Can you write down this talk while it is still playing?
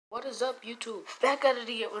What is up, YouTube? Back at it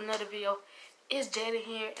again with another video. It's Jaden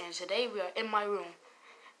here, and today we are in my room.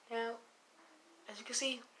 Now, as you can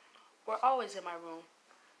see, we're always in my room.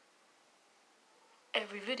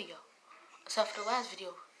 Every video, except for the last video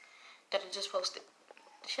that I just posted,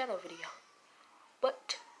 the shadow video.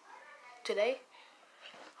 But today,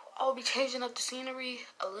 I'll be changing up the scenery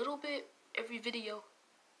a little bit every video.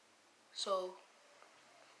 So,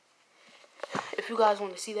 if you guys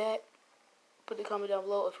want to see that, put the comment down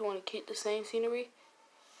below if you want to keep the same scenery,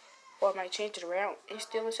 or I might change it around and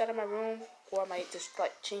still inside of my room, or I might just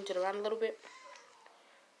like change it around a little bit.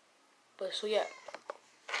 But so yeah,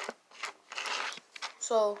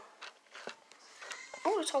 so I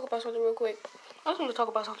want to talk about something real quick.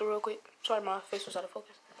 Sorry, my face was out of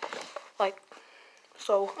focus.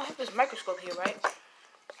 So I have this microscope here, right?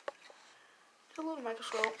 It's a little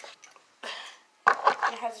microscope,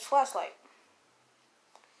 and it has this flashlight.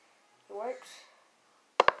 It works.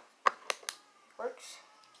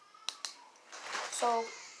 So,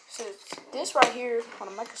 since this right here on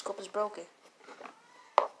the microscope is broken,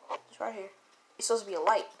 this right here, it's supposed to be a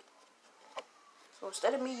light. So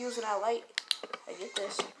instead of me using that light, I get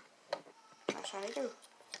this. I shine it through.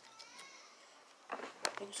 You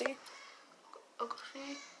can see?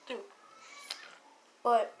 See through.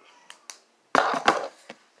 But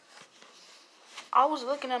I was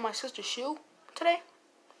looking at my sister's shoe today,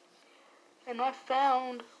 and I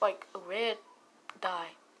found like a red dye.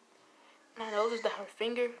 And I noticed that her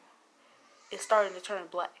finger is starting to turn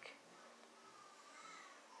black.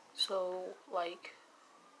 So, like,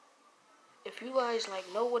 if you guys like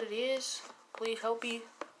know what it is, please help me.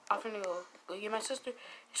 I'm finna go get my sister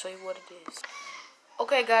and show you what it is.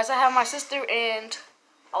 Okay, guys, I have my sister, and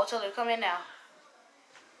I'll tell her to come in now.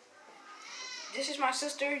 This is my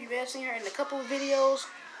sister. You may have seen her in a couple of videos,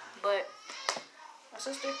 but my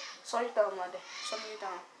sister, saw your thumb, Monday. Show me your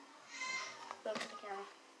thumb. Put it to the camera.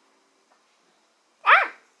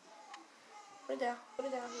 Put it down.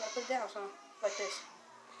 Yeah, put it down, son. Like this.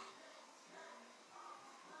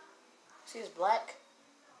 See, it's black.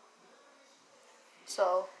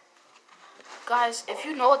 So, guys, if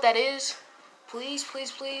you know what that is, please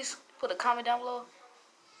put a comment down below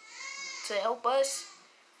to help us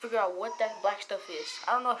figure out what that black stuff is.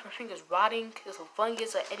 I don't know if her finger's rotting, it's a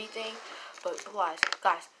fungus or anything, but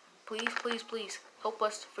guys, please help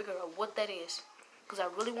us figure out what that is, because I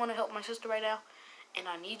really want to help my sister right now, and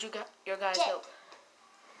I need your guys' help.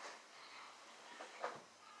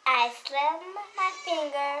 I slammed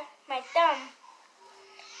my thumb,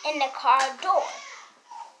 in the car door.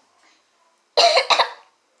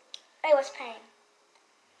 It was pain.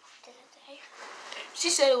 She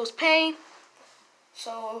said it was pain.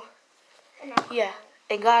 So, yeah.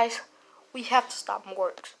 And guys, we have to stop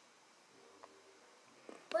Morgs.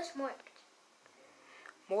 What's Morgs?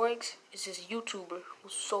 Morgs is this YouTuber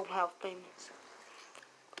who's somehow famous.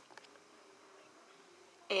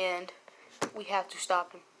 And we have to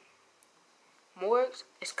stop him. Morgs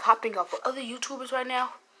is copying off of other YouTubers right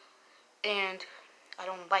now, and I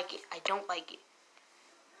don't like it.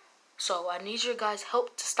 So I need your guys'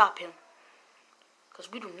 help to stop him, because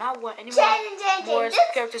we do not want any more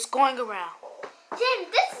characters going around. Jim,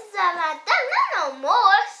 this is about them, not no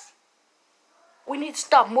Morgs. We need to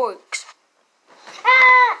stop Morgs.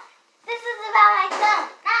 This is about my thumb,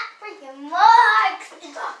 not freaking Morgs.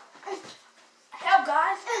 Help,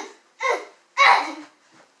 guys.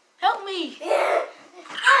 Help me. Guys,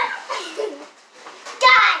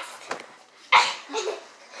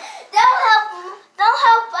 don't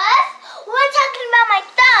help us. We're talking about my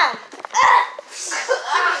thumb.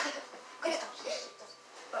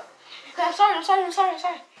 I'm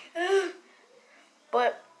sorry.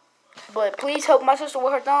 But please help my sister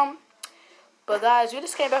with her thumb. But guys, we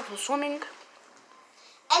just came back from swimming. And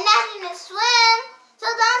I didn't swim, so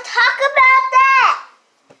don't talk about that.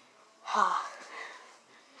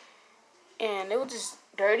 And it was this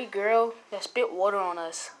dirty girl that spit water on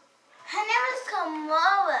us. Her name was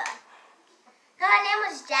Kamora. No, her name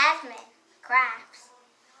was Jasmine Crafts.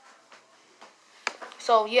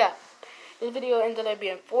 So yeah, this video ended up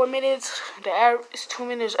being 4 minutes. It's 2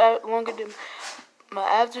 minutes longer than my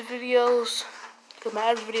average videos. Because my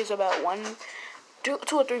average videos are about 2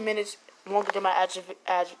 or 3 minutes longer than my average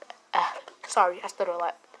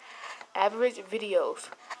videos.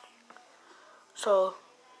 So,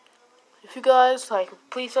 if you guys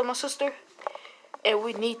please help my sister, and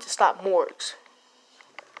we need to stop Morgs.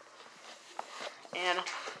 And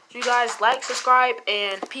you guys like, subscribe,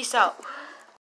 and peace out.